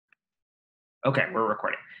Okay, we're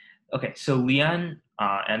recording. Okay, so Leanne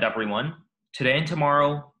and everyone, today and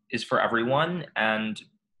tomorrow is for everyone, and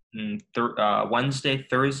Wednesday,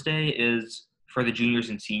 Thursday is for the juniors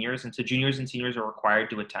and seniors. And so juniors and seniors are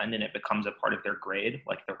required to attend, and it becomes a part of their grade,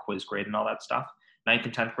 like their quiz grade and all that stuff. Ninth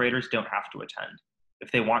and 10th graders don't have to attend.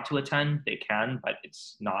 If they want to attend, they can, but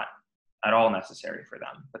it's not at all necessary for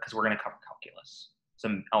them because we're going to cover calculus,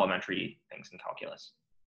 some elementary things in calculus.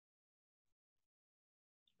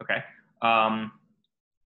 Okay.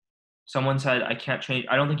 Someone said, I can't change.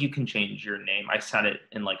 I don't think you can change your name. I set it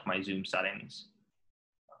in like my Zoom settings.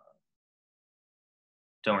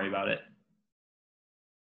 Don't worry about it.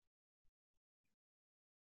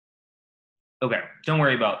 Okay. Don't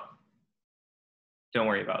worry about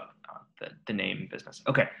the name business.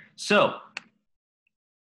 Okay. So let's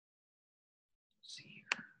see here.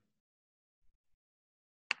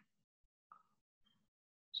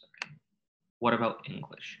 Sorry. What about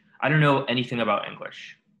English? I don't know anything about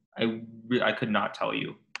English. I could not tell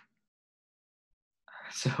you.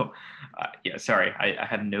 So yeah, sorry, I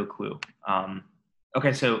have no clue.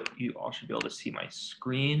 Okay, so you all should be able to see my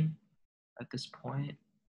screen at this point.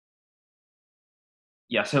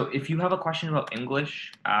 Yeah, so if you have a question about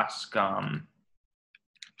English, ask, how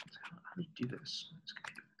do you do this?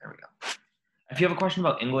 There we go. If you have a question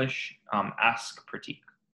about English, ask Pratik.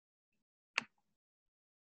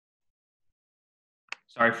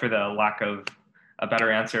 Sorry for the lack of a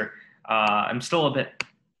better answer. I'm still a bit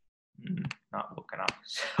not woken up,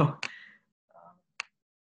 so.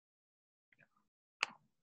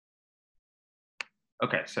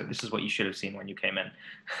 Okay, so this is what you should have seen when you came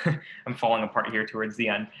in. I'm falling apart here towards the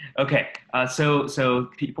end. Okay, so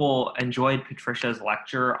people enjoyed Patricia's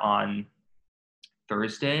lecture on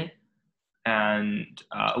Thursday and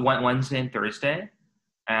Wednesday and Thursday,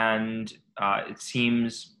 and it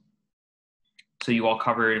seems so you all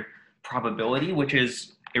covered probability, which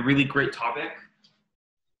is a really great topic.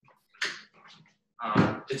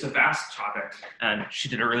 It's a vast topic, and she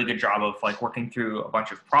did a really good job of like working through a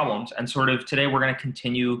bunch of problems. And sort of today we're going to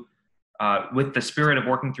continue with the spirit of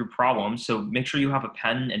working through problems. So make sure you have a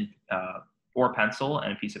pen and or pencil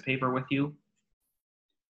and a piece of paper with you.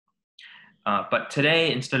 But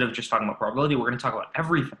today, instead of just talking about probability, we're going to talk about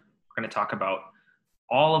everything. We're going to talk about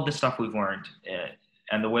all of the stuff we've learned.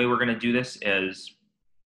 And the way we're going to do this is,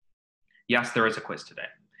 yes, there is a quiz today.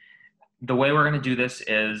 The way we're going to do this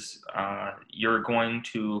is you're going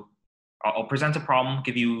to, I'll present a problem,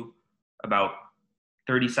 give you about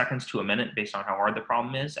 30 seconds to a minute based on how hard the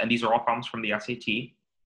problem is. And these are all problems from the SAT.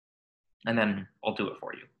 And then I'll do it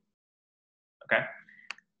for you. Okay?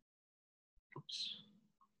 Oops.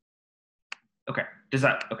 Okay, does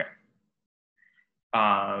that, okay.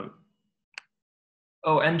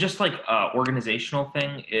 Oh, and just like organizational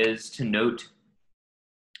thing is to note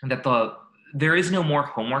that there is no more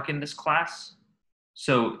homework in this class.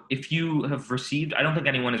 So if you have received, I don't think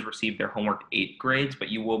anyone has received their homework 8 grades, but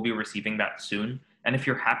you will be receiving that soon. And if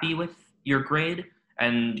you're happy with your grade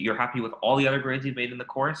and you're happy with all the other grades you've made in the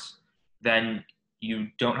course, then you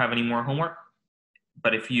don't have any more homework.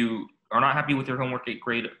 But if you are not happy with your homework 8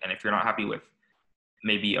 grade, and if you're not happy with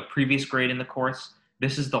maybe a previous grade in the course,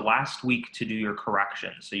 this is the last week to do your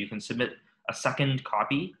correction. So you can submit a second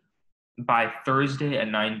copy by Thursday at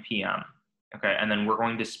 9 p.m. Okay, and then we're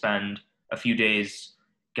going to spend a few days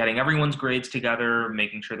getting everyone's grades together,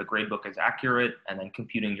 making sure the grade book is accurate, and then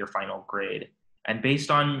computing your final grade. And based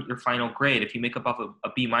on your final grade, if you make above a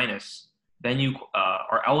B minus, then you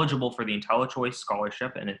are eligible for the IntelliChoice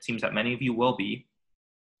scholarship, and it seems that many of you will be.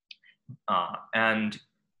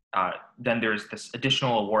 Then there's this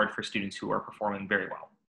additional award for students who are performing very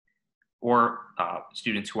well, or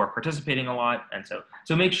students who are participating a lot. And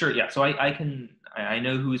so make sure, yeah, so I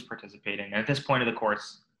know who's participating. And at this point of the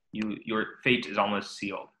course, your fate is almost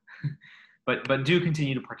sealed. but do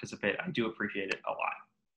continue to participate. I do appreciate it a lot.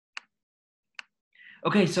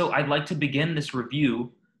 Okay, so I'd like to begin this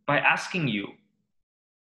review by asking you,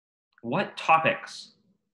 what topics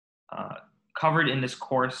covered in this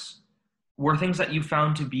course were things that you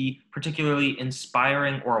found to be particularly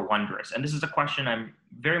inspiring or wondrous? And this is a question I'm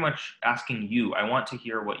very much asking you. I want to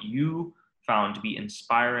hear what you found to be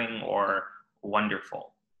inspiring or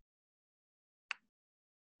wonderful.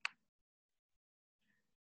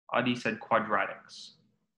 Adi said quadratics,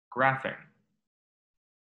 graphing.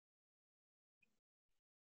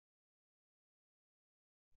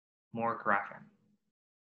 More graphing.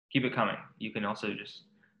 Keep it coming. You can also just,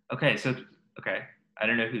 okay, I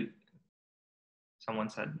don't know who, someone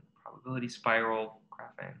said probability spiral,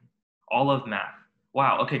 graphing, all of math.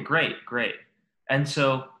 Wow, okay, great. And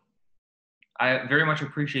so I very much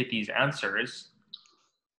appreciate these answers.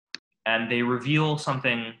 and they reveal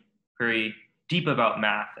something very deep about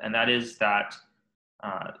math, and that is that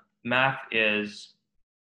math is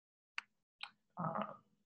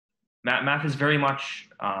math is very much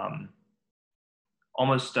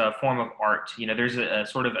almost a form of art. You know, there's a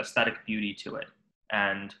sort of aesthetic beauty to it,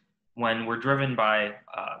 and when we're driven by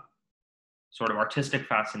sort of artistic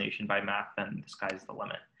fascination by math, then the sky's the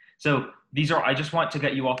limit. So these are, I just want to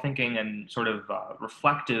get you all thinking and sort of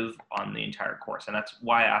reflective on the entire course. And that's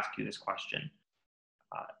why I ask you this question.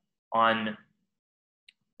 On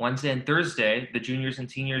Wednesday and Thursday, the juniors and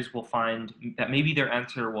seniors will find that maybe their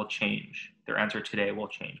answer will change. Their answer today will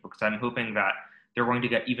change, because I'm hoping that they're going to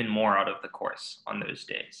get even more out of the course on those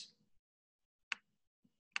days.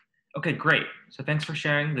 Okay, great. So thanks for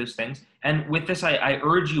sharing those things. And with this, I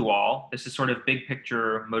urge you all, this is sort of big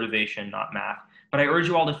picture motivation, not math, but I urge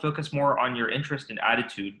you all to focus more on your interest and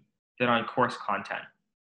attitude than on course content.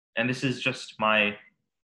 And this is just my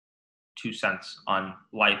 2 cents on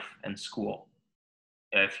life and school.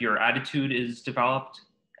 If your attitude is developed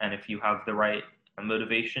and if you have the right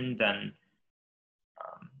motivation, then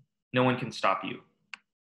no one can stop you.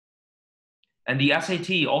 And the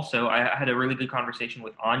SAT also, I had a really good conversation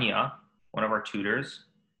with Anya, one of our tutors,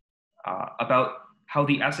 about how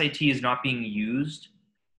the SAT is not being used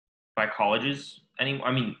by colleges anymore.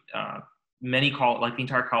 I mean, like the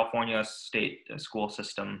entire California state school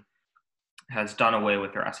system has done away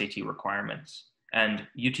with their SAT requirements. And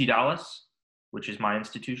UT Dallas, which is my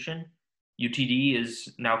institution, UTD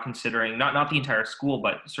is now considering, not the entire school,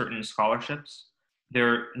 but certain scholarships,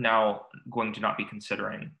 they're now going to not be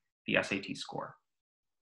considering the SAT score.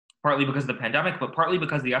 Partly because of the pandemic, but partly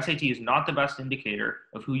because the SAT is not the best indicator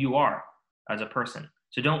of who you are as a person.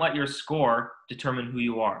 So don't let your score determine who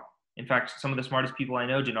you are. In fact, some of the smartest people I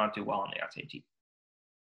know do not do well on the SAT.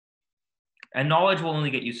 And knowledge will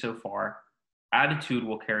only get you so far. Attitude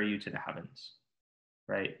will carry you to the heavens,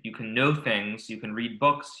 right? You can know things, you can read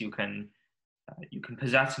books, you can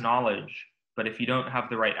possess knowledge, but if you don't have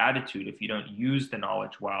the right attitude, if you don't use the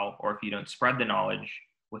knowledge well, or if you don't spread the knowledge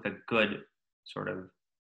with a good sort of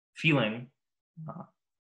feeling,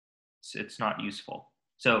 it's not useful.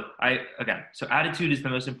 So so attitude is the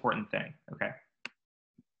most important thing, okay?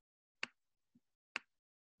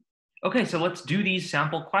 Okay, so let's do these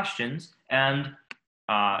sample questions, and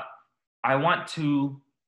I want to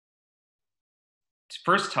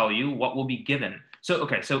first tell you what will be given. So,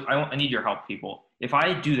 okay, so I need your help, people. If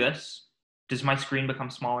I do this, does my screen become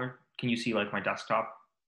smaller? Can you see like my desktop?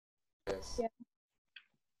 Yes. Yeah.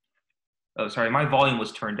 Oh, sorry, my volume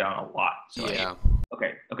was turned down a lot. So Yeah.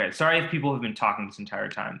 Okay. Sorry if people have been talking this entire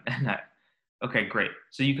time. Okay, great.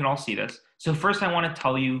 So you can all see this. So first I want to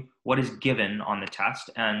tell you what is given on the test,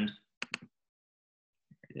 and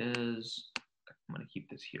it is, I'm going to keep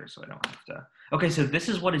this here so I don't have to. Okay, so this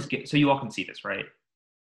is what is given. So you all can see this, right?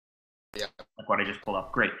 Yeah. Like what I just pulled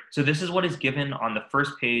up. Great. So this is what is given on the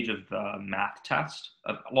first page of the math test,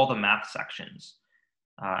 of all the math sections.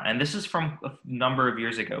 And this is from a number of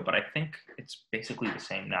years ago, but I think it's basically the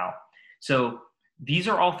same now. So these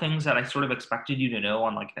are all things that I sort of expected you to know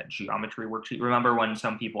on like that geometry worksheet. Remember when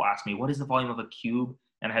some people asked me, what is the volume of a cube?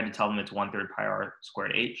 And I had to tell them it's 1/3 pi r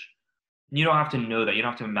squared h. You don't have to know that. You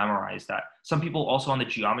don't have to memorize that. Some people also on the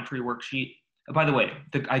geometry worksheet. By the way,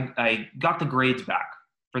 I got the grades back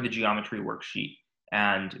for the geometry worksheet,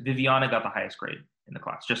 and Viviana got the highest grade in the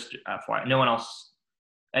class. Just FYI, no one else.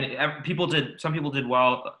 And some people did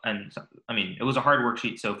well, and I mean, it was a hard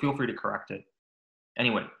worksheet, so feel free to correct it.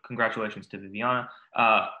 Anyway, congratulations to Viviana.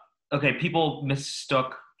 Okay, people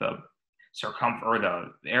mistook the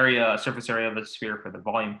surface area of the sphere for the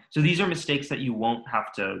volume. So these are mistakes that you won't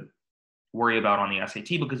have to worry about on the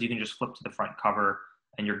SAT, because you can just flip to the front cover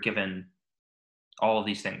and you're given all of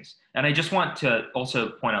these things. And I just want to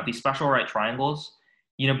also point out these special right triangles,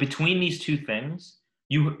 between these two things,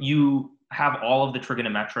 you have all of the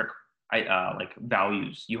trigonometric like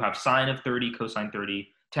values. You have sine of 30, cosine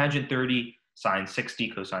 30, tangent 30, sine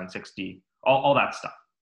 60, cosine 60, all that stuff.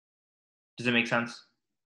 Does it make sense?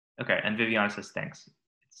 Okay, and Viviana says, thanks.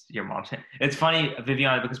 It's your mom's name. It's funny,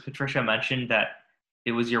 Viviana, because Patricia mentioned that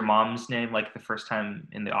it was your mom's name like the first time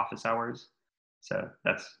in the office hours. So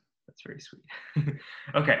that's very sweet.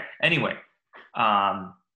 Okay, anyway.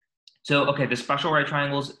 So, okay, the special right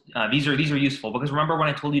triangles, these are useful, because remember when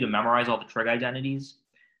I told you to memorize all the trig identities,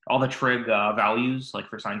 all the trig values, like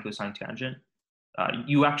for sine, cosine, tangent,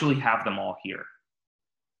 you actually have them all here.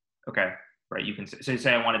 Okay, right, you can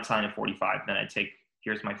say I wanted sine of 45, then I'd take,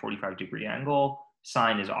 here's my 45-degree angle,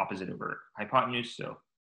 sine is opposite over hypotenuse, so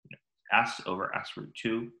s over s root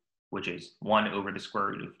 2, which is 1 over the square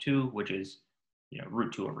root of 2, which is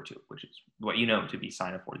root 2 over 2, which is what you know to be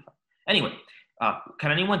sine of 45. Anyway,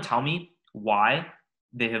 can anyone tell me why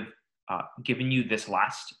they have given you this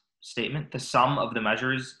last statement? The sum of the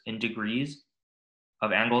measures in degrees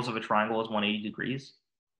of angles of a triangle is 180 degrees.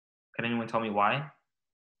 Can anyone tell me why?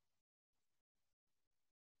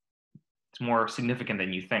 It's more significant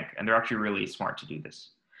than you think, and they're actually really smart to do this.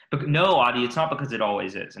 But no, Adi, it's not because it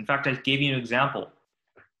always is. In fact, I gave you an example.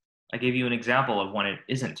 I gave you an example of when it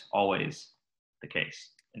isn't always the case.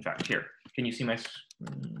 In fact, here, can you see my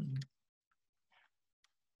screen?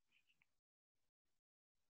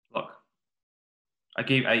 Look,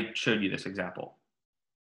 I showed you this example.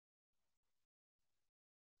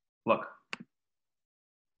 Look,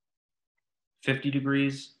 50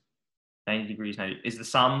 degrees, 90 degrees, 90. Is the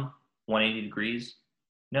sum 180 degrees?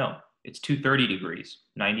 No, it's 230 degrees.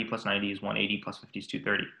 90 plus 90 is 180 plus 50 is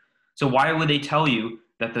 230. So why would they tell you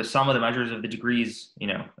that the sum of the measures of the degrees,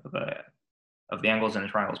 of the angles in a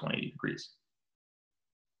triangle is 180 degrees?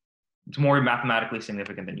 It's more mathematically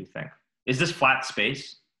significant than you think. Is this flat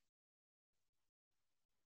space?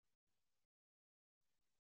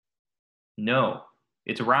 No,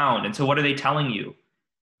 it's round. And so what are they telling you?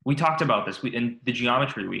 We talked about this in the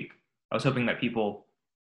geometry week. I was hoping that people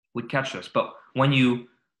would catch this. But when you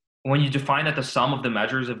define that the sum of the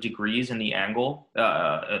measures of degrees in the angle,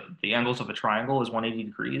 the angles of a triangle is 180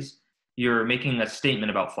 degrees, you're making a statement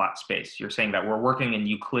about flat space. You're saying that we're working in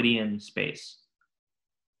Euclidean space.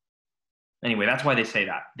 Anyway, that's why they say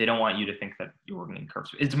that. They don't want you to think that you're working in curved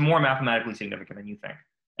space. It's more mathematically significant than you think.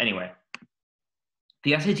 Anyway,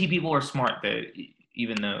 the SAT people are smart,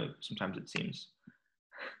 even though sometimes it seems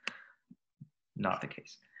not the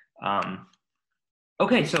case.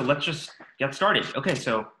 Okay, so let's just get started. Okay,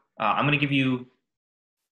 so I'm going to give you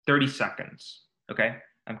 30 seconds. Okay,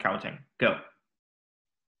 I'm counting. Go.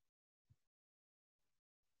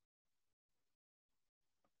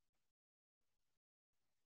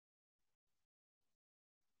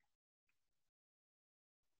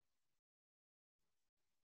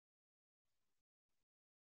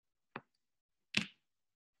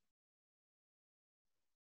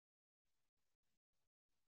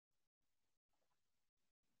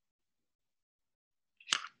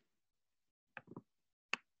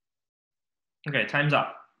 Okay, time's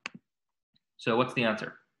up. So what's the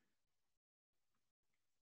answer?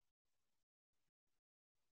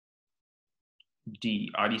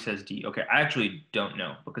 D. Adi says D. Okay, I actually don't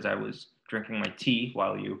know because I was drinking my tea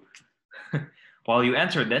while you while you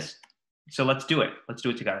answered this. So let's do it. Let's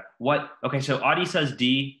do it together. What? Okay, so Adi says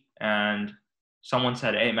D, and someone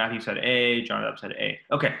said A. Matthew said A. John Up said A.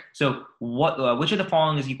 Okay, so what? Which of the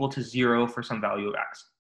following is equal to 0 for some value of x?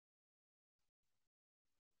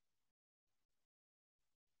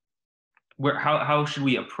 How should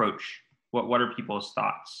we approach? What are people's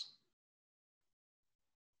thoughts?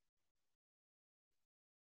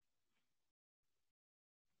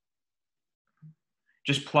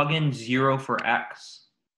 Just plug in 0 for x.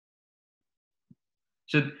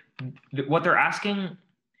 So what they're asking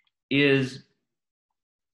is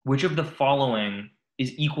which of the following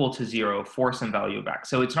is equal to 0 for some value of x.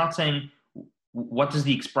 So it's not saying what does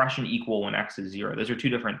the expression equal when x is 0. Those are two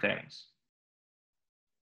different things.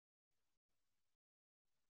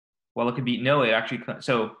 Well, it could be no. It actually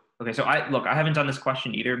so okay. So I haven't done this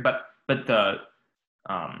question either, but the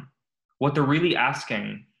what they're really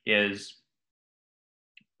asking is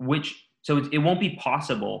which. So it won't be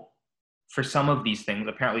possible for some of these things,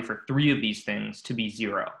 apparently for 3 of these things, to be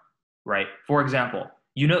 0, right? For example,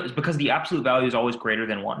 it's because the absolute value is always greater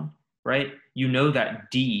than 1, right? You know that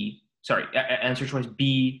answer choice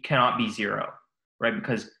B cannot be 0, right?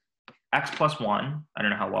 Because x plus 1, I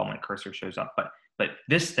don't know how well my cursor shows up, but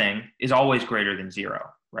this thing is always greater than 0,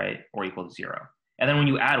 right? Or equal to 0. And then when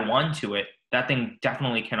you add 1 to it, that thing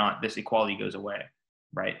definitely cannot, this equality goes away,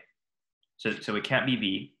 right? So it can't be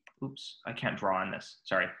B. Oops, I can't draw on this.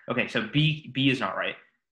 Sorry. Okay, so B is not right.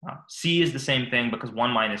 C is the same thing because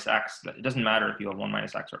 1 minus x, it doesn't matter if you have 1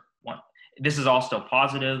 minus x or 1. This is all still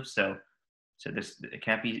positive, so it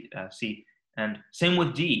can't be C. And same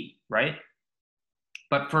with D, right?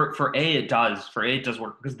 But for A it does. For A it does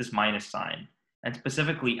work because of this minus sign. And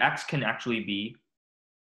specifically, x can be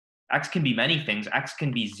many things. X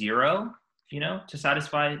can be 0, to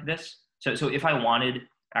satisfy this. So if I wanted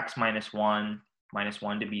x minus 1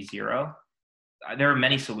 to be 0, there are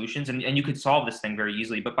many solutions, and you could solve this thing very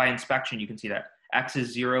easily. But by inspection, you can see that x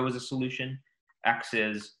is 0 is a solution. X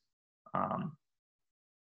is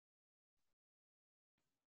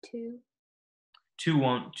 2. 2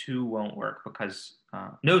 won't work because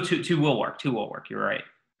no, 2 will work. 2 will work. You're right.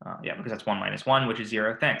 Yeah, because that's 1 minus 1, which is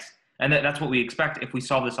 0. Thanks. And that's what we expect if we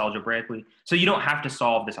solve this algebraically. So you don't have to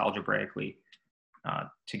solve this algebraically.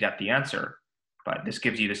 to get the answer, but this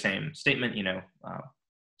gives you the same statement,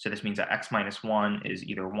 so this means that x minus 1 is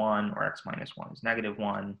either 1 or x minus 1 is negative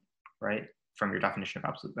 1, right, from your definition of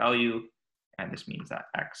absolute value. And this means that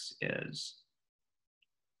x is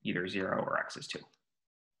either 0 or x is 2.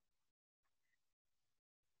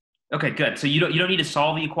 Okay, good. So you don't need to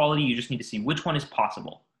solve the equality. You just need to see which one is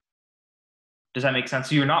possible. Does that make sense?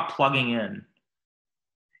 So you're not plugging in.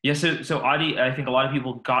 Yeah, so Adi, I think a lot of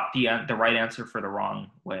people got the right answer for the wrong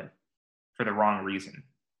way, for the wrong reason.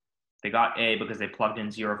 They got A because they plugged in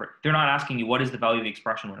 0. They're not asking you what is the value of the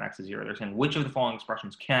expression when x is 0. They're saying which of the following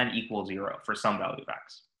expressions can equal 0 for some value of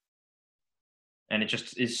x. And it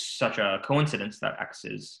just is such a coincidence that x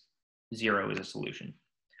is 0 is a solution.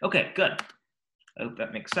 Okay, good. I hope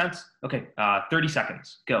that makes sense. Okay, 30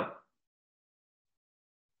 seconds, go.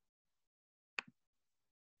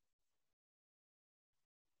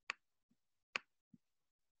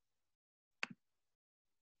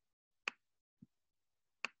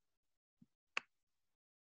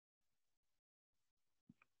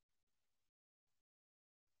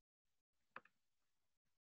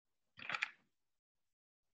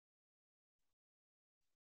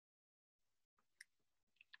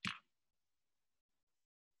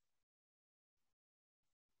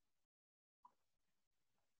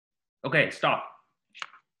 Okay, stop.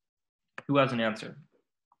 Who has an answer?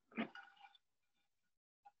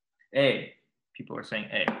 A. People are saying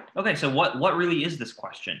A. Okay, so what really is this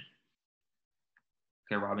question?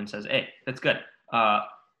 Okay, Robin says A. That's good.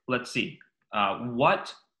 Let's see.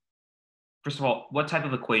 First of all, what type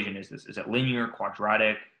of equation is this? Is it linear,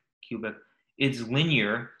 quadratic, cubic? It's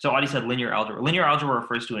linear. So Adi said linear algebra. Linear algebra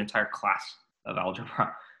refers to an entire class of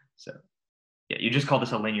algebra. So yeah, you just call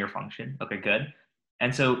this a linear function. Okay, good.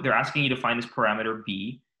 And so they're asking you to find this parameter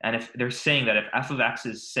b. And if they're saying that if f of x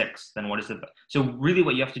is 6, then what is it? So really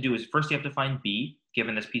what you have to do is first you have to find b,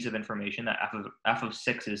 given this piece of information that f of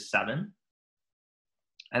 6 is 7.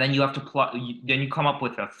 And then you have to plot, then you come up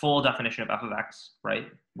with a full definition of f of x, right,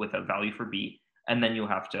 with a value for b. And then you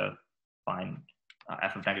have to find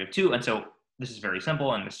f of negative 2. And so this is very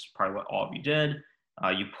simple, and this is probably what all of you did.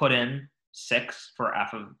 You put in 6 for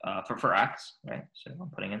f of for x, right? So I'm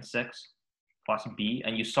putting in 6 plus b,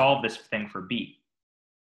 and you solve this thing for b,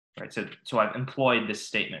 right? So I've employed this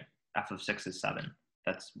statement, f of 6 is 7.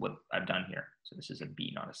 That's what I've done here. So this is a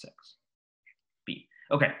b, not a 6. B.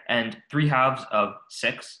 Okay, and 3/2 of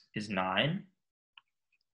 6 is 9,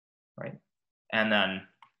 right? And then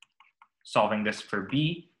solving this for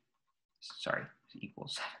b, sorry,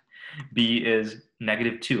 equals b is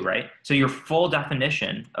negative 2, right? So your full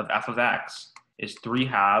definition of f of x is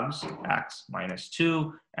 3/2 x minus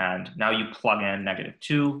 2, and now you plug in negative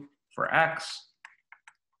 2 for x,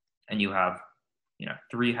 and you have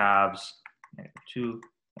 3/2 negative 2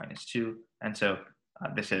 minus 2, and so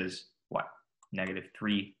this is what? Negative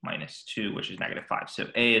 3 minus 2, which is negative 5. So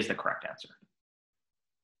A is the correct answer.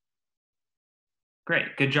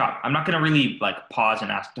 Great, good job. I'm not going to really pause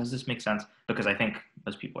and ask, does this make sense? Because I think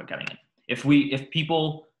most people are getting it. If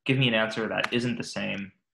people give me an answer that isn't the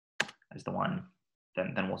same as the one,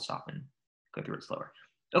 then we'll stop and go through it slower.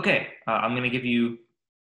 Okay, I'm going to give you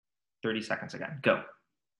 30 seconds again. Go.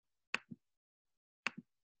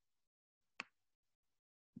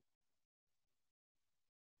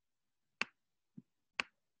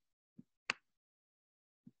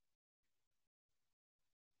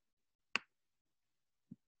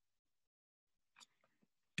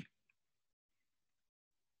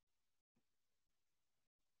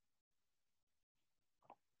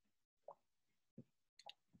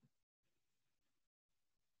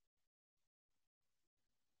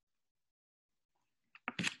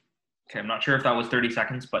 Okay, I'm not sure if that was 30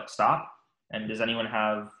 seconds, but stop. And does anyone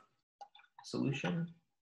have a solution?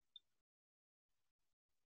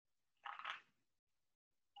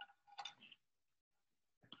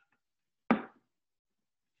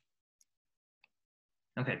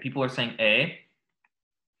 Okay, people are saying A.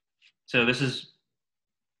 So this is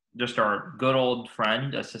just our good old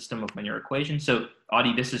friend, a system of linear equations. So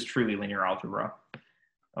Adi, this is truly linear algebra.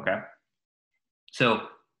 Okay. So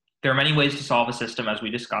there are many ways to solve a system, as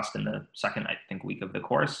we discussed in the second, I think, week of the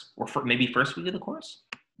course, or maybe first week of the course.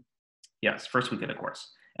 Yes, first week of the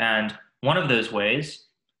course. And one of those ways,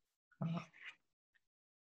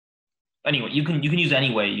 anyway, you can use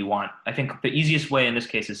any way you want. I think the easiest way in this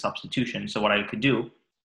case is substitution. So what I could do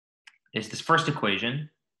is this first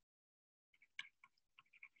equation.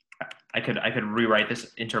 I could rewrite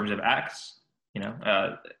this in terms of x.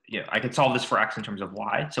 I could solve this for x in terms of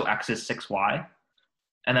y. So x is 6y.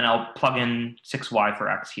 And then I'll plug in 6y for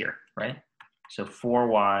x here, right? So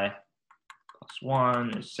 4y plus plus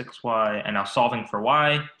 1 is 6y, and now solving for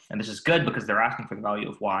y, and this is good because they're asking for the value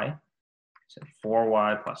of y. So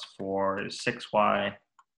 4y plus 4 is 6y,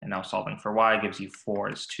 and now solving for y gives you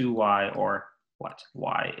 4 is 2y, or what?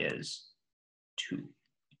 Y is 2.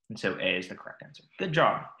 And so A is the correct answer. Good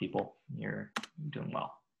job, people. You're doing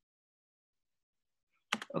well.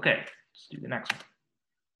 Okay, let's do the next one.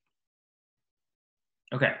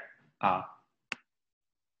 Okay, let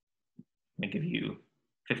me give you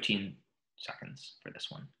 15 seconds for this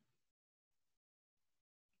one.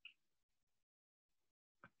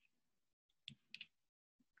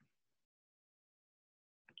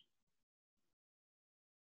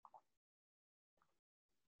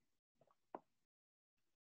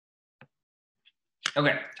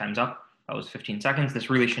 Okay, time's up. That was 15 seconds. This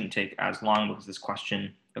really shouldn't take as long because this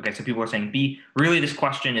question, okay, so people are saying B. Really, this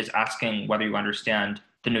question is asking whether you understand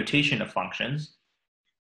the notation of functions.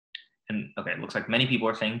 And okay, it looks like many people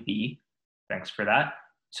are saying B. Thanks for that.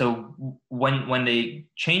 So when they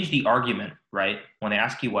change the argument, right, when they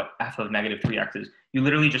ask you what f of negative 3x is, you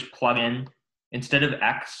literally just plug in, instead of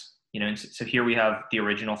x, you know, so here we have the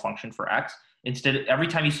original function for x. Instead, every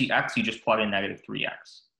time you see x, you just plug in negative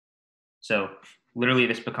 3x. So literally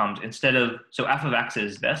this becomes, instead of, so f of x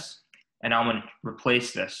is this, and now I'm going to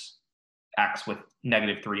replace this x with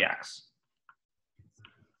negative 3x,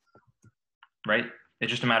 right?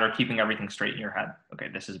 It's just a matter of keeping everything straight in your head. Okay,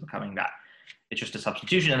 this is becoming that. It's just a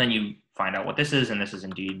substitution, and then you find out what this is, and this is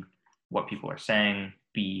indeed what people are saying,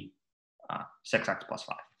 b 6x plus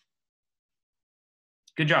 5.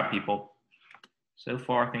 Good job, people. So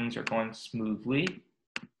far, things are going smoothly.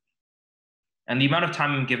 And the amount of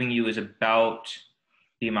time I'm giving you is about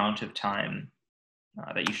the amount of time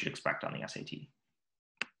that you should expect on the SAT.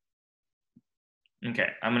 Okay,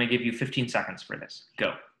 I'm going to give you 15 seconds for this.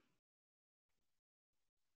 Go.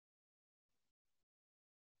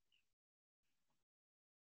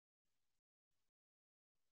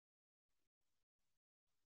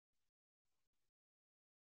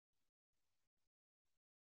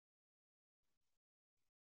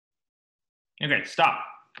 Okay, stop.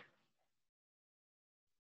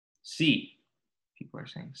 C. People are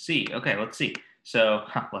saying C. Okay, let's see. So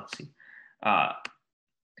let's see.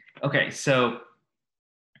 Okay, so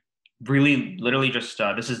really, literally, just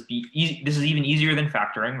this is even easier than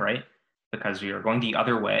factoring, right? Because we are going the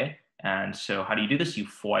other way. And so, how do you do this? You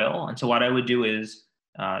FOIL. And so, what I would do is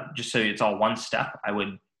just so it's all one step. I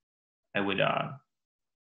would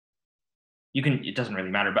you can, it doesn't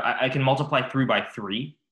really matter, but I can multiply 3 by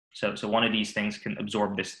 3. So one of these things can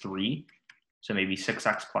absorb this 3. So maybe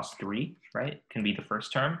 6x plus 3, right, can be the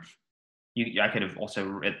first term. I could have also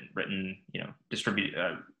written, you know, distribute,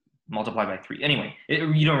 multiply by 3. Anyway,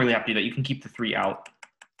 you don't really have to do that. You can keep the 3 out.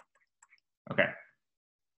 Okay.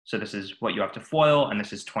 So this is what you have to FOIL, and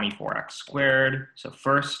this is 24x squared. So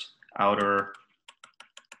first, outer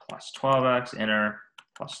plus 12x, inner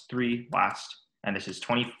plus 3, last. And this is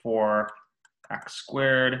 24x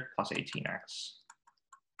squared plus 18x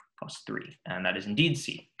plus 3. And that is indeed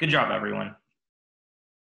C. Good job, everyone.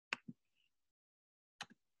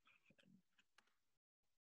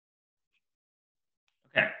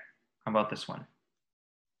 Okay, how about this one?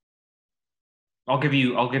 I'll give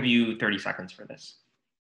you 30 seconds for this.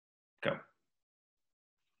 Go.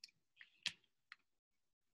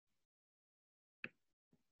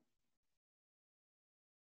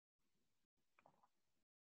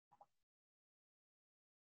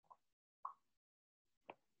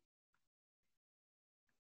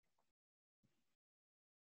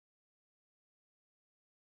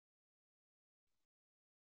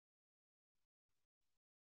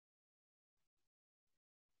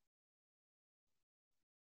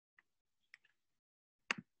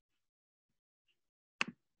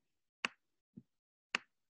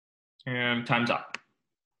 And time's up.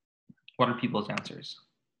 What are people's answers?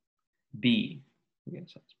 B. Okay,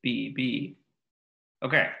 so it's B, B.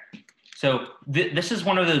 Okay, so this is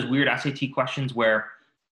one of those weird SAT questions where,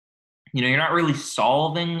 you know, you're not really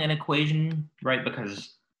solving an equation, right?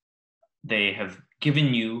 Because they have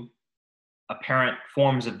given you apparent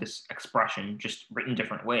forms of this expression, just written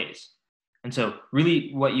different ways. And so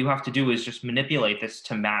really what you have to do is just manipulate this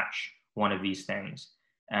to match one of these things.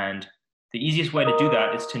 And the easiest way to do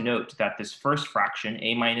that is to note that this first fraction,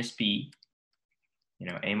 a minus b, you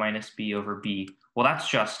know, a minus b over b, well, that's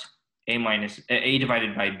just a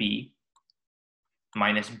divided by b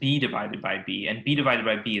minus b divided by b, and b divided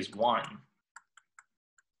by b is 1.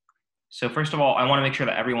 So first of all, I want to make sure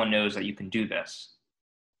that everyone knows that you can do this,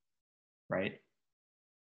 right?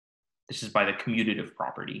 This is by the commutative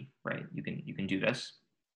property, right? You can do this.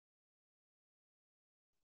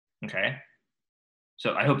 Okay.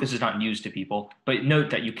 So I hope this is not news to people, but note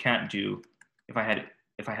that you can't do, if I had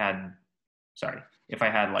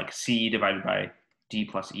like C divided by D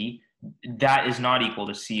plus E, that is not equal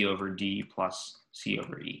to C over D plus C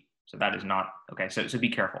over E. So that is not, okay, so be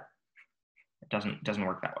careful. It doesn't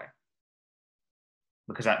work that way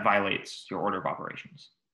because that violates your order of operations.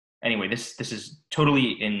 Anyway, this is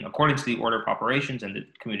totally in accordance to the order of operations and the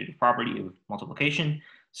commutative property of multiplication.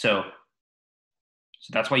 So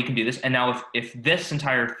that's why you can do this. And now if this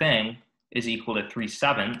entire thing is equal to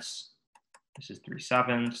 3/7, this is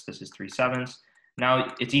 3/7, this is 3/7.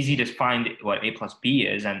 Now it's easy to find what A plus B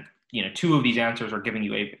is, and two of these answers are giving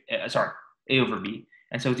you A over B.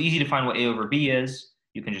 And so it's easy to find what A over B is.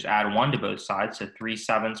 You can just add 1 to both sides, so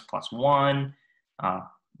 3/7 plus 1.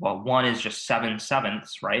 Well, 1 is just 7/7,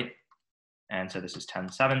 right? And so this is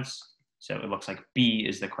 10/7. So it looks like B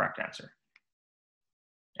is the correct answer.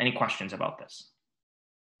 Any questions about this?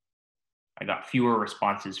 I got fewer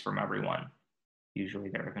responses from everyone. Usually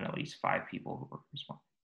there have been at least 5 people who were responding.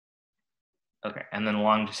 Okay, and then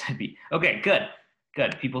Long just said B. Okay, good.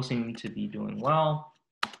 People seem to be doing well.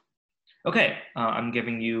 Okay, I'm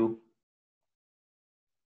giving you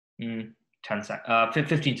 15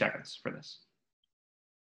 seconds for this.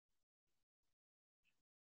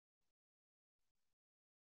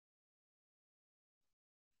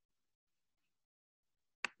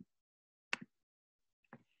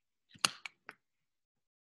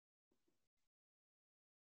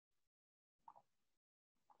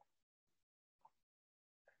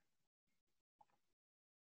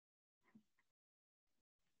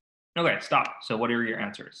 Okay, stop. So what are your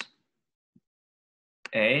answers?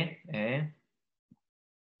 A.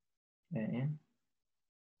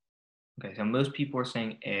 Okay, so most people are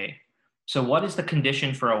saying A. So what is the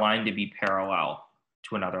condition for a line to be parallel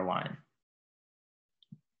to another line?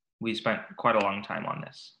 We spent quite a long time on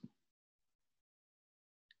this.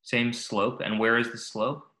 Same slope, and where is the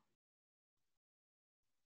slope?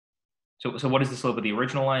 So what is the slope of the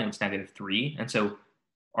original line? It's -3, and so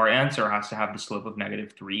our answer has to have the slope of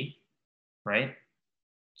 -3, right?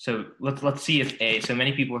 So let's see if A, so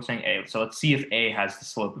many people are saying A, so let's see if A has the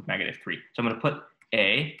slope of -3. So I'm going to put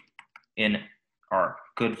A in our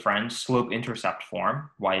good friend slope-intercept form,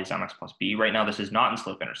 y is mx plus b. Right now this is not in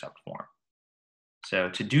slope-intercept form. So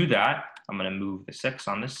to do that, I'm going to move the 6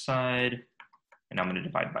 on this side, and I'm going to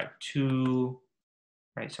divide by 2,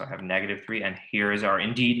 right? So I have -3, and here is our,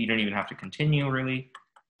 indeed, you don't even have to continue, really.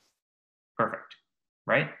 Perfect,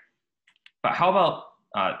 right? But how about,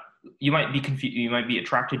 you might be confused, you might be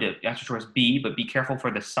attracted to answer choice B, but be careful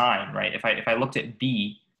for the sign, right? If I looked at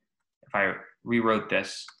B, if I rewrote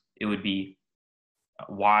this, it would be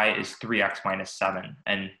y is 3x minus 7.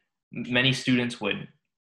 And many students would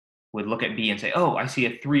look at B and say, oh, I see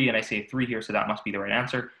a 3 and I see a 3 here, so that must be the right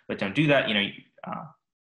answer. But don't do that,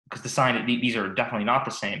 because the sign, these are definitely not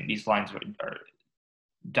the same. These lines are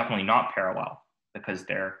definitely not parallel because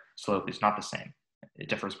their slope is not the same. It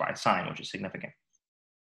differs by a sign, which is significant.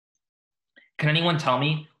 Can anyone tell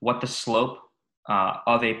me what the slope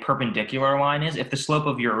of a perpendicular line is? If the slope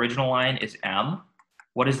of your original line is m,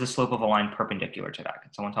 what is the slope of a line perpendicular to that?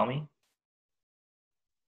 Can someone tell me?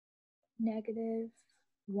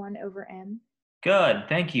 -1 over m. Good,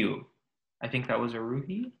 thank you. I think that was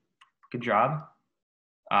Aruhi. Good job.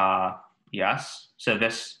 Yes, so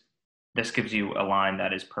this gives you a line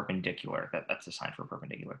that is perpendicular. That's the sign for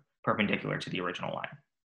perpendicular to the original line.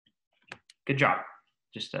 Good job.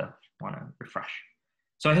 Just want to refresh.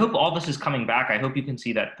 So I hope all this is coming back. I hope you can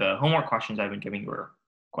see that the homework questions I've been giving you are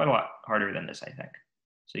quite a lot harder than this, I think.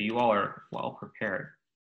 So you all are well prepared.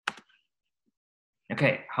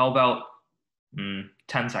 Okay, how about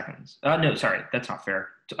 10 seconds? No, sorry, that's not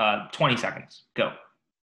fair. 20 seconds, go.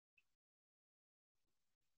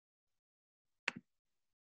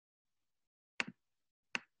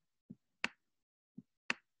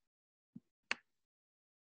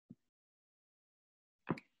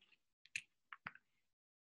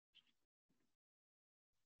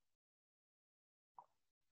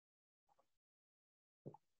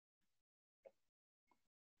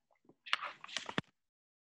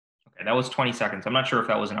 Okay, that was 20 seconds. I'm not sure if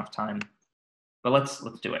that was enough time, but let's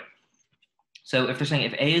do it. So if they're saying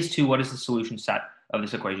if A is 2, what is the solution set of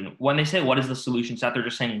this equation? When they say what is the solution set, they're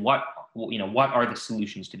just saying what are the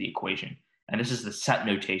solutions to the equation? And this is the set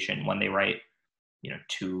notation when they write,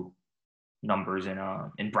 2 numbers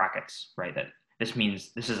in brackets, right? That this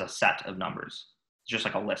means this is a set of numbers. It's just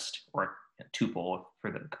like a list or a tuple for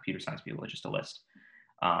the computer science people. It's just a list.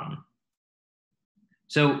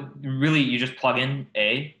 So really, you just plug in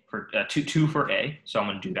A for 2 for A. So I'm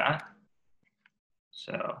going to do that.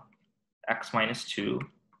 So x minus 2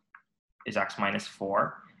 is x minus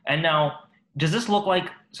 4. And now, does this look like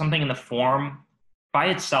something in the form by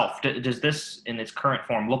itself? Does this in its current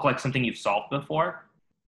form look like something you've solved before?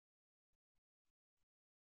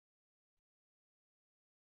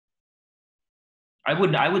 I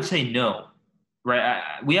would say no, right?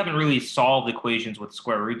 We haven't really solved equations with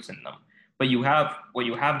square roots in them, but what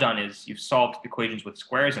you have done is you've solved equations with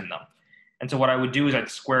squares in them. And so what I would do is I'd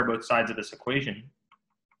square both sides of this equation,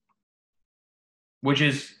 which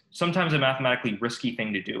is sometimes a mathematically risky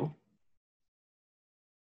thing to do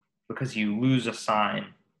because you lose a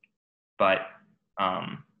sign. But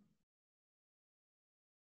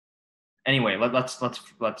anyway,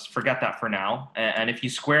 let's forget that for now. And if you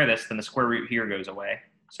square this, then the square root here goes away.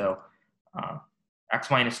 So x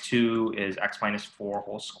minus 2 is x minus 4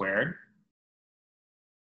 whole squared.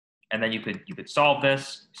 And then you could solve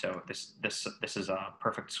this. So this is a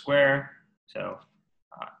perfect square. So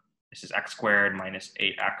this is x squared minus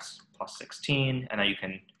 8x plus 16. And then you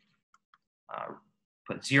can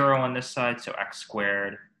put 0 on this side. So x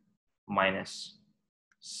squared minus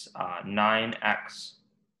 9x.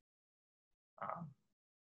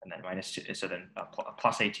 And then minus 2, so then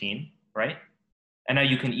plus 18, right? And now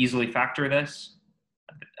you can easily factor this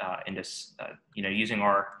into, using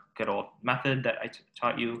our good old method that I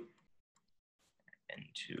taught you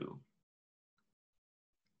into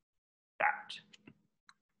that.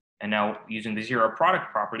 And now using the zero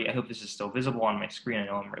product property, I hope this is still visible on my screen. I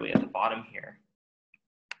know I'm really at the bottom here.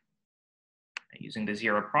 And using the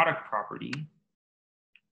zero product property,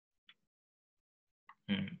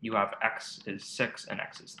 you have x is 6 and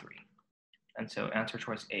x is 3. And so answer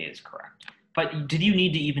choice A is correct. But did you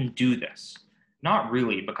need to even do this? Not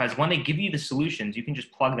really, because when they give you the solutions, you can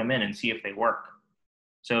just plug them in and see if they work.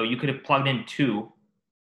 So you could have plugged in 2,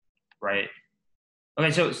 right?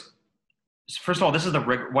 Okay, so first of all, this is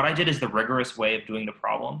what I did is the rigorous way of doing the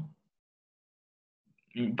problem.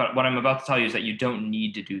 But what I'm about to tell you is that you don't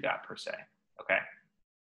need to do that per se, okay?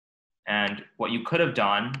 And what you could have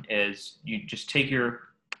done is you just take your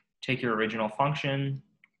original function,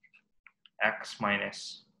 x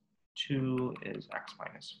minus 2 is x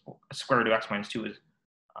minus 4, square root of x minus 2 is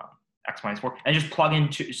x minus 4, and just plug in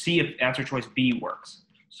to see if answer choice B works.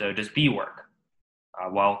 So does B work?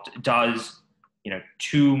 Well, does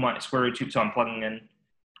 2 minus square root 2, so I'm plugging in.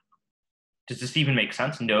 Does this even make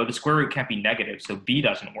sense? No, the square root can't be negative, so B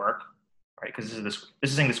doesn't work, right? Because this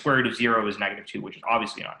is saying the square root of 0 is negative 2, which is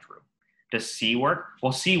obviously not true. Does C work?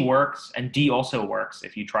 Well, C works, and D also works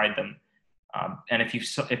if you tried them. And if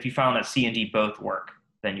you found that C and D both work,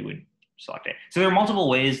 then you would select A. So there are multiple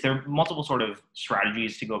ways, there are multiple sort of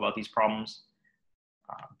strategies to go about these problems,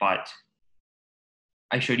 but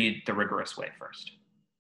I showed you the rigorous way first.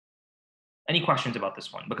 Any questions about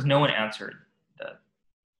this one? Because no one answered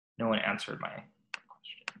my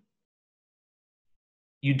question.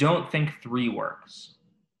 You don't think 3 works?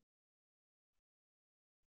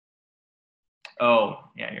 Oh,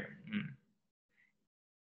 yeah,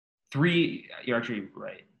 3, you're actually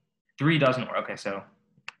right. 3 doesn't work. Okay, so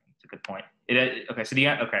it's a good point.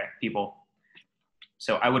 People.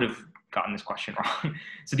 So I would have gotten this question wrong.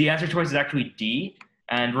 So the answer choice is actually D.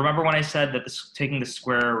 And remember when I said that taking the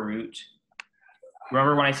square root,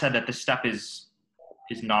 remember when I said that this step is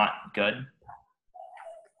not good?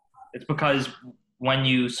 It's because when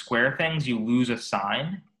you square things, you lose a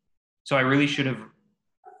sign. So I really should have,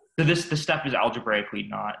 so this step is algebraically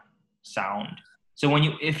not sound. So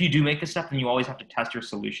if you do make this step, then you always have to test your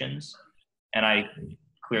solutions. And I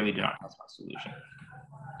clearly did not test my solution.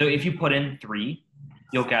 So if you put in 3,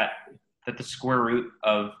 you'll get that the square root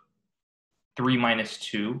of 3 minus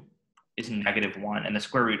 2 is negative 1. And the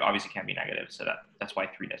square root obviously can't be negative. So that's why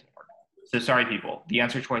 3 doesn't work. So sorry, people. The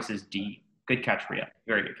answer choice is D. Good catch, Ria.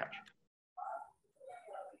 Very good catch.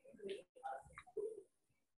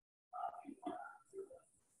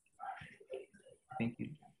 Thank you.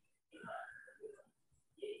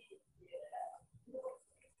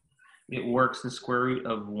 It works. The square root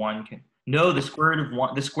of 1 can. No, the square root of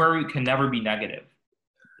 1. The square root can never be negative.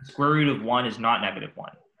 The square root of 1 is not negative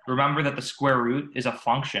 1. Remember that the square root is a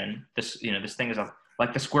function. This thing is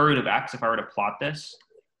like the square root of x. If I were to plot this,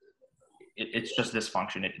 it's just this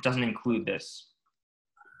function. It doesn't include this,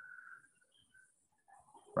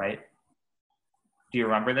 right? Do you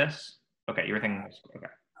remember this? Okay, you were thinking this. Okay,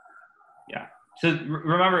 yeah. So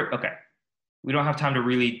remember, okay, we don't have time to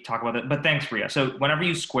really talk about it, but thanks, Ria. So whenever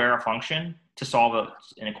you square a function to solve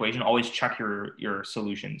an equation, always check your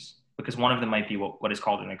solutions, because one of them might be what is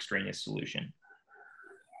called an extraneous solution.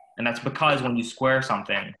 And that's because when you square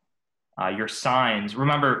something, your signs,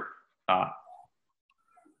 remember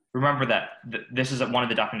that this is one of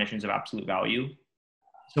the definitions of absolute value.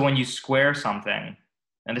 So when you square something,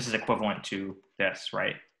 and this is equivalent to this,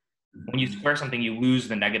 right? When you square something, you lose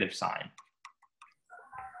the negative sign.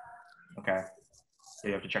 Okay, so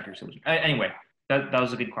you have to check your solution. Anyway, that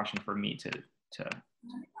was a good question for me to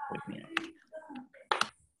with me.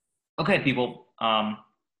 Okay, people. How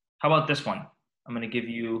about this one? I'm going to give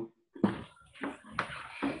you,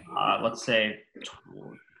 let's say,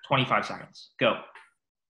 25 seconds. Go.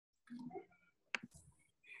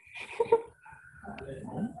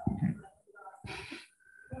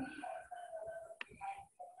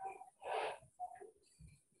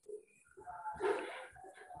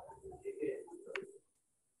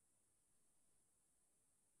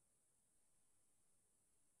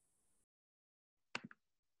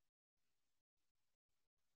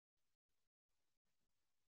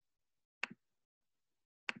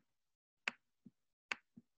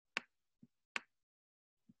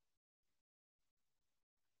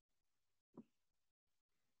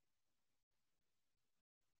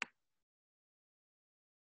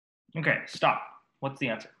 Okay, stop. What's the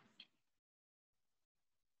answer?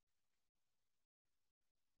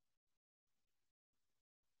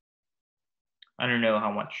 I don't know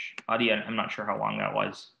how much. Adi, I'm not sure how long that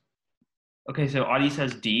was. Okay, so Adi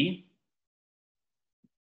says D.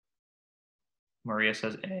 Maria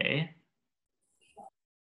says A.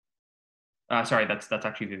 Sorry, that's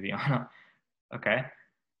actually Viviana. Okay.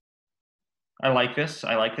 I like this.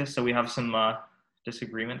 I like this. So we have some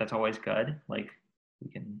disagreement. That's always good. Like we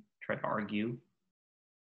can try to argue.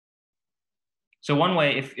 So one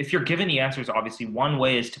way, if you're given the answers, obviously one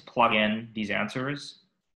way is to plug in these answers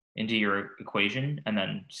into your equation and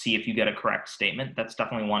then see if you get a correct statement. That's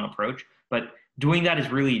definitely one approach. But doing that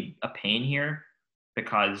is really a pain here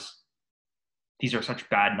because these are such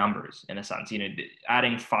bad numbers in a sense. You know,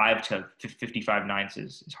 adding 5 to 55 ninths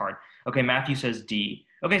is hard. Okay, Matthew says D.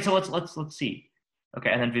 Okay, so let's see.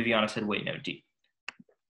 Okay, and then Viviana said, wait, no, D.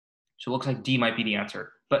 So it looks like D might be the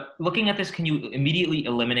answer. But looking at this, can you immediately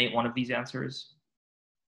eliminate one of these answers?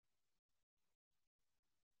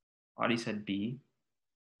 Audie said B.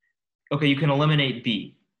 Okay, you can eliminate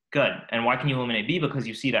B. Good. And why can you eliminate B? Because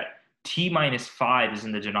you see that T minus 5 is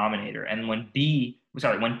in the denominator. And when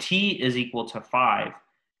when T is equal to 5,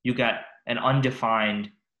 you get an undefined,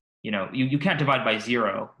 you can't divide by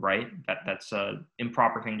 0, right? That's an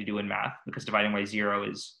improper thing to do in math because dividing by 0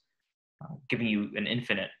 is giving you an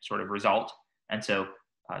infinite sort of result. And so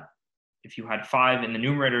if you had 5 in the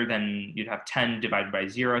numerator, then you'd have 10 divided by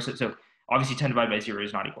 0. So obviously 10 divided by 0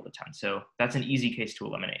 is not equal to 10. So that's an easy case to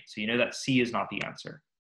eliminate. So you know that C is not the answer.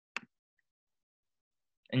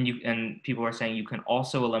 And people are saying you can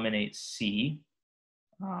also eliminate C.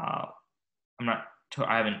 I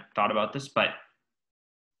haven't thought about this, but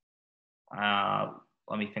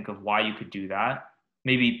let me think of why you could do that.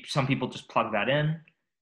 Maybe some people just plug that in.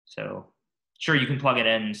 So sure, you can plug it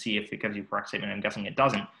in and see if it gives you a correct statement. I'm guessing it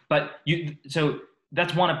doesn't. But so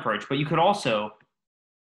that's one approach. But you could also,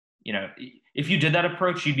 if you did that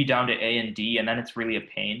approach, you'd be down to A and D, and then it's really a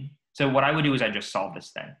pain. So what I would do is I just solve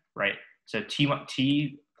this thing, right? So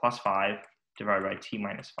T plus 5 divided by T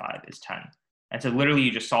minus 5 is 10. And so literally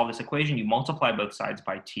you just solve this equation. You multiply both sides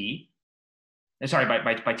by T. Sorry,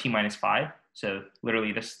 by T minus 5. So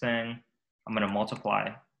literally this thing, I'm going to multiply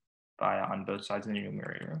by on both sides of the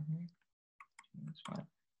numerator.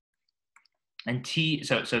 And T,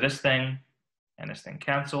 so this thing and this thing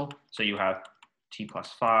cancel. So you have T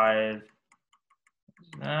plus 5,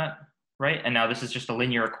 that, right? And now this is just a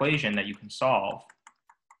linear equation that you can solve.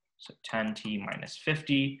 So 10t minus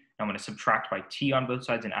 50. I'm going to subtract by t on both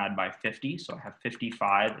sides and add by 50. So I have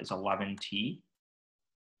 55 is 11t.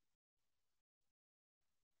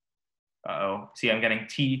 Uh-oh. See, I'm getting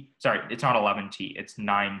t. Sorry, it's not 11t. It's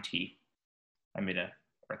 9t. I made a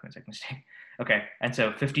arithmetic mistake. Okay, and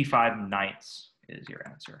so 55 ninths is your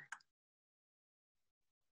answer.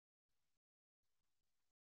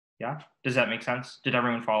 Yeah? Does that make sense? Did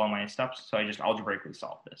everyone follow my steps? So I just algebraically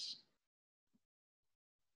solved this.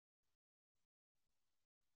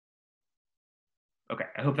 Okay,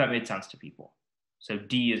 I hope that made sense to people. So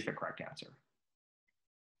D is the correct answer.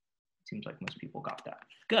 Seems like most people got that.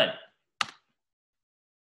 Good.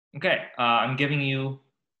 Okay, I'm giving you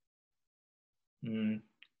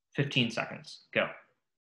 15 seconds. Go.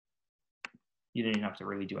 You didn't have to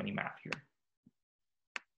really do any math here.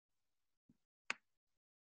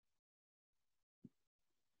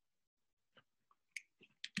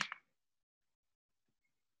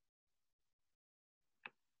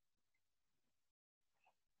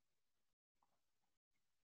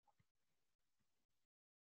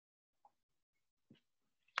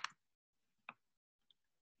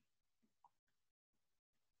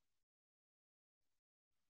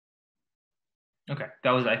 Okay,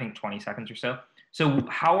 that was, I think, 20 seconds or so. So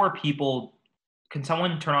how are people, can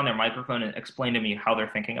someone turn on their microphone and explain to me how they're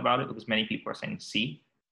thinking about it? Because many people are saying C.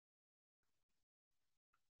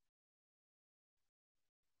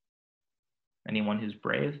 Anyone who's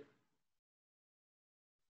brave?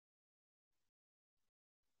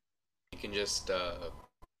 You can just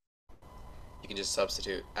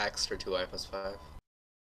substitute x for 2y plus 5.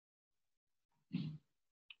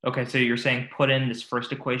 Okay, so you're saying put in this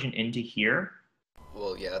first equation into here.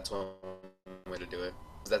 Well, yeah, that's one way to do it.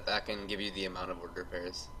 That can give you the amount of ordered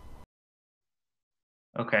pairs.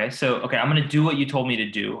 Okay, so okay, I'm gonna do what you told me to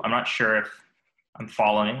do. I'm not sure if I'm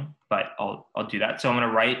following, but I'll do that. So I'm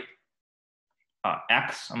gonna write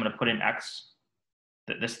x. I'm gonna put in x.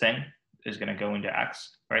 This thing is gonna go into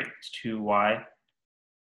x, right? It's 2y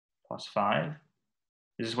plus 5.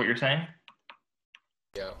 Is this what you're saying?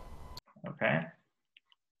 Yeah. Okay.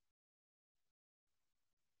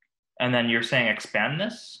 And then you're saying expand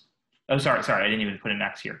this? Oh, sorry, I didn't even put an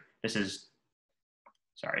x here. This is,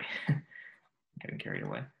 sorry, I'm getting carried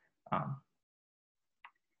away.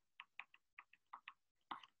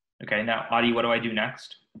 Okay, now, Adi, what do I do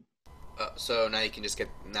next? So now you can just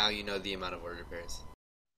now you know the amount of ordered pairs.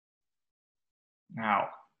 Now,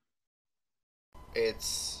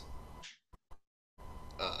 It's,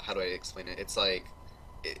 how do I explain it? It's like,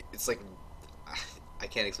 I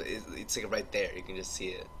can't explain it. It's like right there. You can just see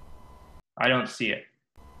it. I don't see it.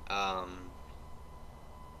 Um,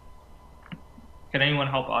 Can anyone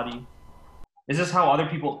help Adi? Is this how other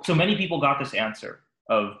people, so many people got this answer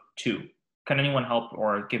of 2. Can anyone help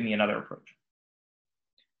or give me another approach?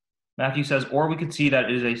 Matthew says, or we could see that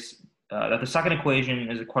it is that the second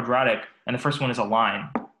equation is a quadratic and the first one is a line.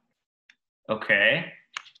 Okay,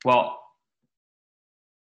 well,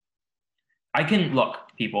 I can look,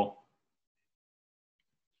 people.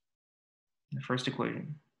 The first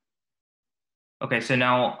equation. Okay, so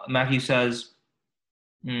now Matthew says,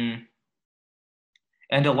 and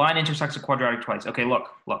a line intersects a quadratic twice. Okay, look,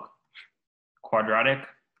 quadratic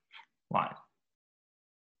line,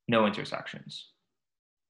 no intersections.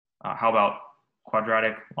 How about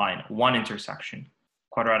quadratic line, 1 intersection,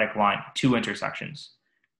 quadratic line, 2 intersections.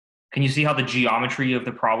 Can you see how the geometry of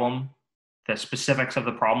the problem, the specifics of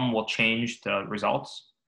the problem will change the results?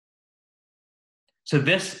 So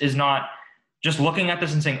this is not just looking at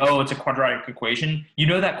this and saying, oh, it's a quadratic equation. You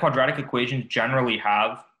know that quadratic equations generally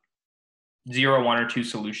have 0, 1, or 2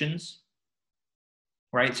 solutions,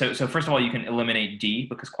 right? So first of all, you can eliminate D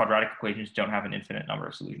because quadratic equations don't have an infinite number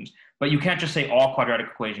of solutions. But you can't just say all quadratic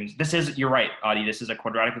equations. This is, you're right, Adi, this is a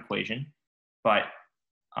quadratic equation, but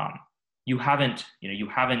you haven't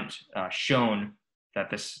shown that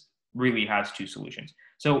this really has 2 solutions.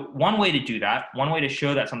 So one way to do that, one way to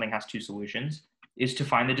show that something has 2 solutions is to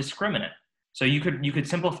find the discriminant. So you could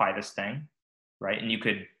simplify this thing, right? And you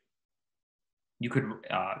could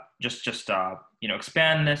just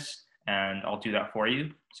expand this, and I'll do that for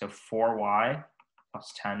you. So 4y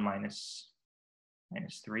plus 10 minus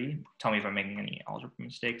 3. Tell me if I'm making any algebra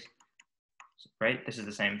mistakes, right? This is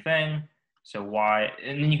the same thing. So y,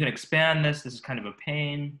 and then you can expand this. This is kind of a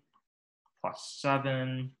pain. Plus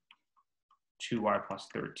 7, 2y plus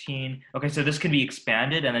 13. Okay, so this can be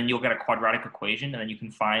expanded, and then you'll get a quadratic equation, and then you can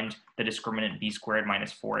find the discriminant b squared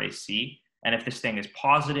minus 4ac. And if this thing is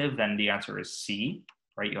positive, then the answer is C,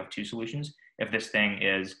 right? You have 2 solutions. If this thing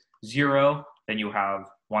is 0, then you have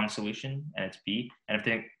 1 solution, and it's B. And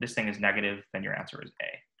if this thing is negative, then your answer is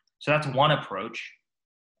A. So that's one approach.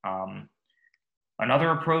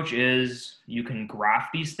 Another approach is you can graph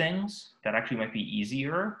these things. That actually might be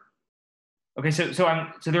easier. Okay, so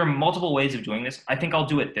there are multiple ways of doing this. I think I'll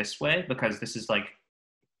do it this way because this is like,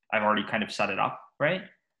 I've already kind of set it up, right?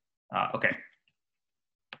 Okay.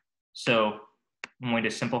 So I'm going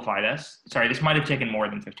to simplify this. Sorry, this might have taken more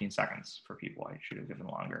than 15 seconds for people. I should have given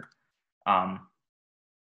longer.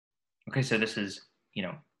 Okay, so this is,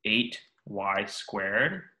 8y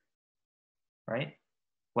squared, right?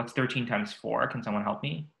 What's 13 times 4? Can someone help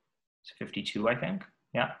me? It's 52, I think.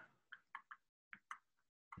 Yeah.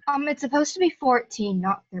 It's supposed to be 14,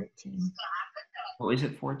 not 13. Oh, is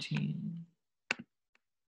it 14?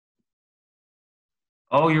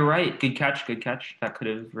 Oh, you're right. Good catch. That could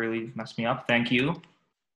have really messed me up. Thank you.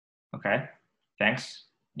 Okay, thanks.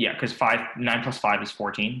 Yeah, because 9 plus 5 is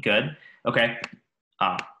 14. Good. Okay.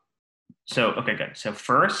 Okay, good. So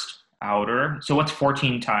first, outer. So what's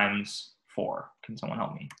 14 times 4? Can someone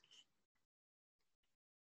help me?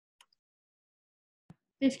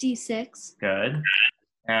 56. Good.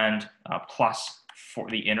 And plus for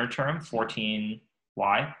the inner term, 14y.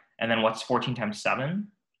 And then what's 14 times 7?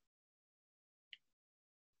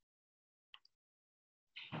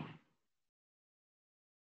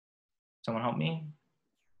 Someone help me?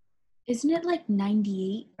 Isn't it like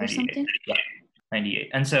 98 or 98. something? Yeah,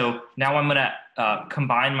 98. And so now I'm gonna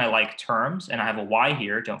combine my like terms, and I have a y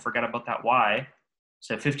here. Don't forget about that y.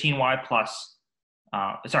 So 15y plus,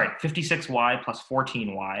 56y plus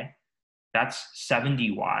 14y. That's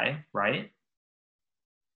 70y, right?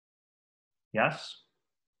 Yes?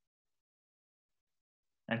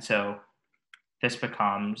 And so this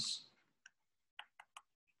becomes,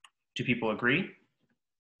 do people agree?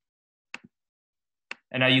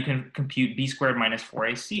 And now you can compute b squared minus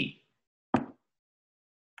 4ac.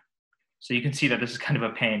 So you can see that this is kind of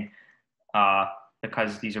a pain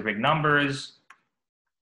because these are big numbers.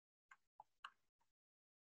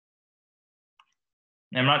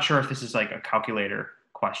 And I'm not sure if this is like a calculator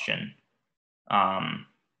question.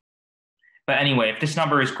 But anyway, if this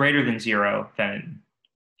number is greater than 0, then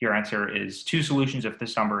your answer is 2 solutions. If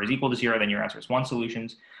this number is equal to 0, then your answer is 1 solution.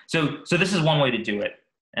 So this is one way to do it.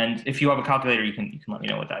 And if you have a calculator, you can let me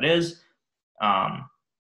know what that is. I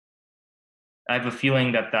have a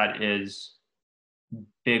feeling that that is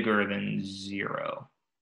bigger than 0.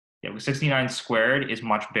 Yeah, 69 squared is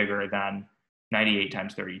much bigger than 98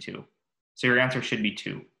 times 32. So your answer should be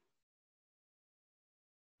 2.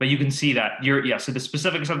 But you can see that so the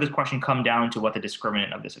specifics of this question come down to what the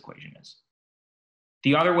discriminant of this equation is.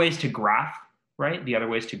 The other ways to graph, right? The other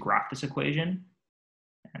ways to graph this equation.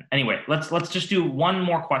 And anyway, let's just do one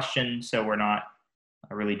more question so we're not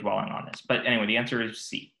really dwelling on this. But anyway, the answer is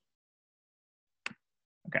C.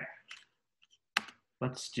 Okay.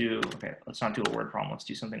 Let's not do a word problem. Let's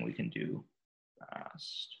do something we can do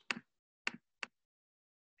fast.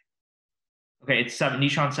 Okay, it's 7.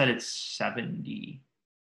 Nishan said it's 70.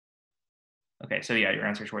 Okay, so yeah, your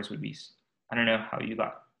answer choice would be, I don't know how you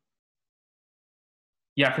got.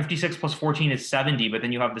 Yeah, 56 plus 14 is 70, but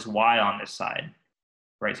then you have this y on this side,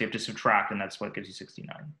 right? So you have to subtract, and that's what gives you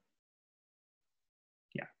 69.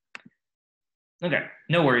 Yeah. Okay,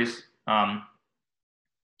 no worries.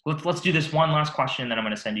 Let's do this one last question, and then I'm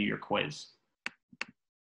going to send you your quiz.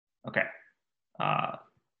 Okay.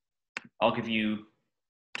 I'll give you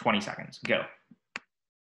 20 seconds. Go.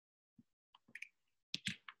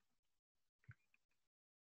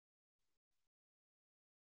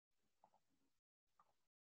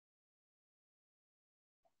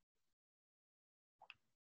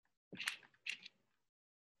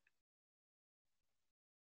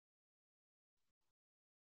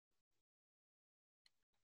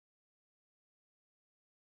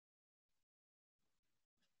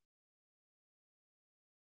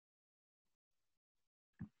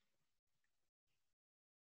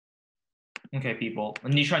 Okay, people.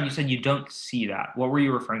 Nishan, you said you don't see that. What were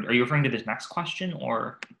you referring to? Are you referring to this next question,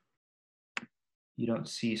 or you don't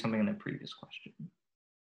see something in the previous question?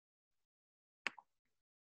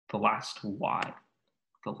 The last y.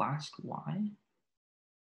 The last y?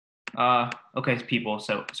 Okay, people.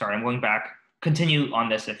 So sorry, I'm going back. Continue on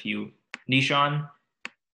this if you, Nishan.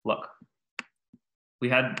 Look, we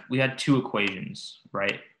had 2 equations,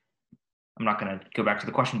 right? I'm not going to go back to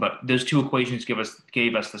the question, but those 2 equations gave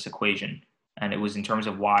us this equation, and it was in terms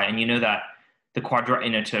of y. And you know that the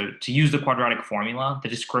to use the quadratic formula, the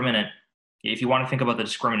discriminant, if you want to think about the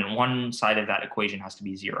discriminant, one side of that equation has to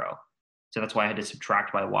be 0. So that's why I had to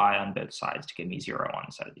subtract by y on both sides to give me 0 on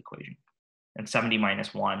the side of the equation. And 70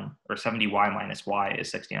 minus 1, or 70y minus y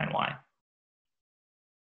is 69y.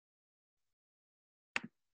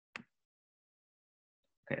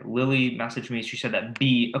 Okay, Lily messaged me. She said that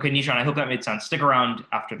B. Okay, Nishan, I hope that made sense. Stick around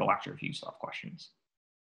after the lecture if you still have questions.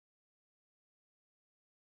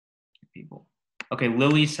 People. Okay,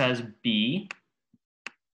 Lily says B.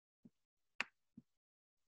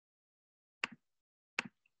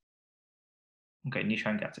 Okay,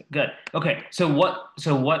 Nishan gets it. Good. Okay, so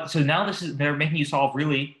now they're making you solve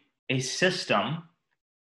really a system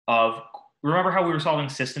of, remember how we were solving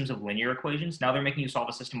systems of linear equations? Now they're making you solve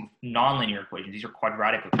a system of nonlinear equations. These are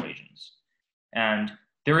quadratic equations. And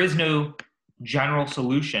there is no general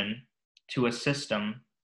solution to a system.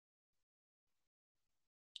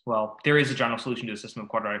 Well, there is a general solution to a system of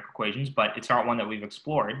quadratic equations, but it's not one that we've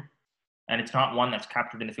explored. And it's not one that's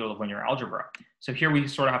captured in the field of linear algebra. So here we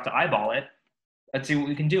sort of have to eyeball it. Let's see what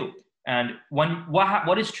we can do. And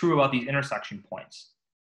what is true about these intersection points?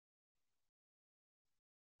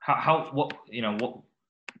 So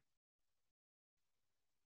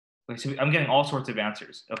I'm getting all sorts of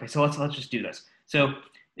answers. Okay, so let's just do this. So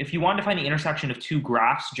if you want to find the intersection of 2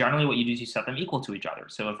 graphs, generally what you do is you set them equal to each other.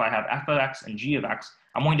 So if I have f of x and g of x,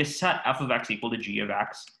 I'm going to set f of x equal to g of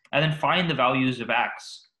x, and then find the values of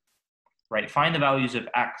x, right? Find the values of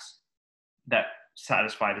x that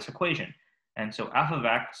satisfy this equation. And so f of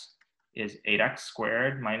x is 8x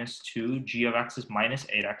squared minus 2. G of x is minus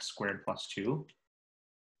 8x squared plus 2,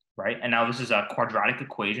 right? And now this is a quadratic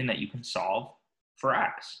equation that you can solve for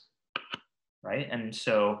x, right? And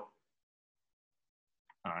so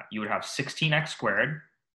you would have 16x squared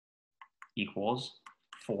equals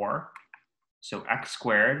 4. So x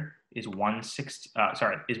squared is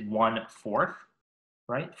 1/4,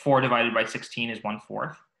 right? 4 divided by 16 is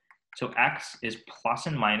 1/4. So x is plus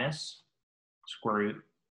and minus square root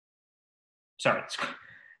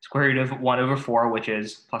of 1/4, which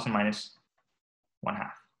is plus and minus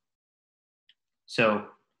 1/2. So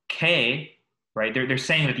k, right? They're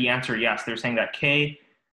saying that the answer, yes, they're saying that k,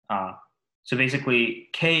 so basically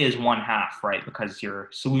k is 1/2, right? Because your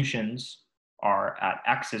solutions are at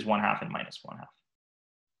x is 1/2 and minus 1/2.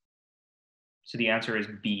 So the answer is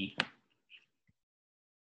B.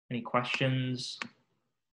 Any questions?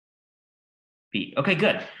 B. Okay,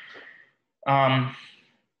 good.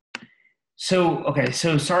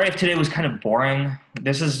 So sorry if today was kind of boring.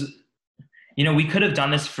 This is, we could have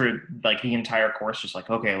done this for like the entire course, just like,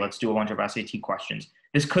 okay, let's do a bunch of SAT questions.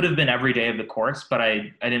 This could have been every day of the course, but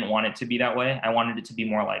I didn't want it to be that way. I wanted it to be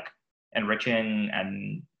more like enriching.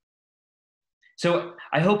 And so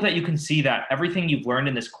I hope that you can see that everything you've learned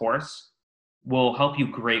in this course will help you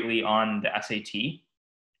greatly on the SAT.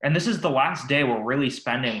 And this is the last day we're really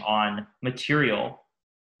spending on material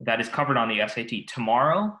that is covered on the SAT.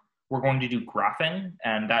 Tomorrow, we're going to do graphing,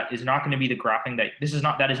 and that is not going to be the graphing that is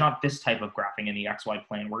not this type of graphing in the XY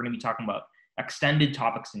plane. We're going to be talking about extended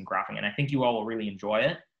topics in graphing, and I think you all will really enjoy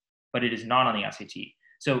it, but it is not on the SAT.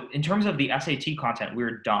 So in terms of the SAT content,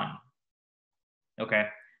 we're done, okay?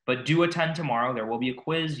 But do attend tomorrow. There will be a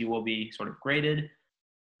quiz. You will be sort of graded.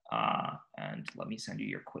 And let me send you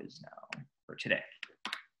your quiz now for today.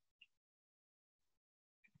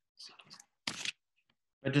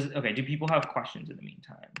 But do people have questions in the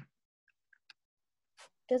meantime?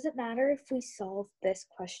 Does it matter if we solve this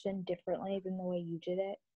question differently than the way you did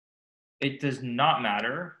it? It does not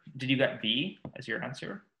matter. Did you get B as your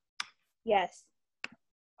answer? Yes.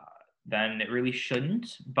 Then it really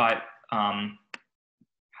shouldn't, but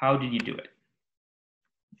how did you do it?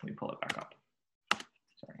 Let me pull it back up.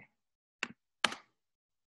 Sorry.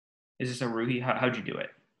 Is this a Ruhi? How'd you do it?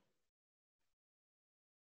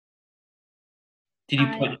 Did you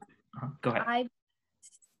put, go ahead. I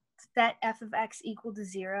set f of x equal to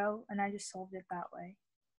 0, and I just solved it that way.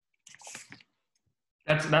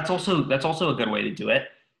 That's also a good way to do it,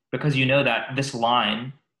 because you know that this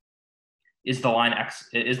line is the line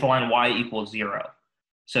y equals 0.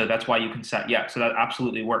 So that's why you can set, so that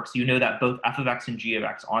absolutely works. You know that both f of x and g of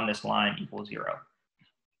x on this line equals 0.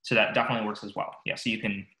 So that definitely works as well. Yeah, so you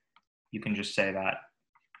can just say that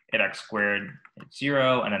 8x squared is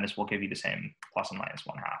 0, and then this will give you the same plus and minus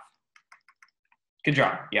 1/2. Good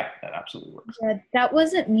job. Yeah, that absolutely works. Yeah, that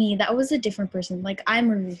wasn't me. That was a different person. Like, I'm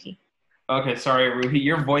Ruhi. Okay, sorry, Ruhi.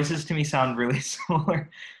 Your voices to me sound really similar.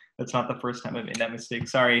 That's not the first time I made that mistake.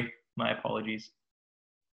 Sorry, my apologies.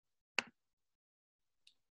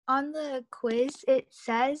 On the quiz, it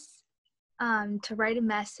says to write a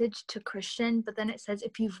message to Christian, but then it says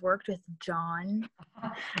if you've worked with John.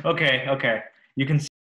 Okay. You can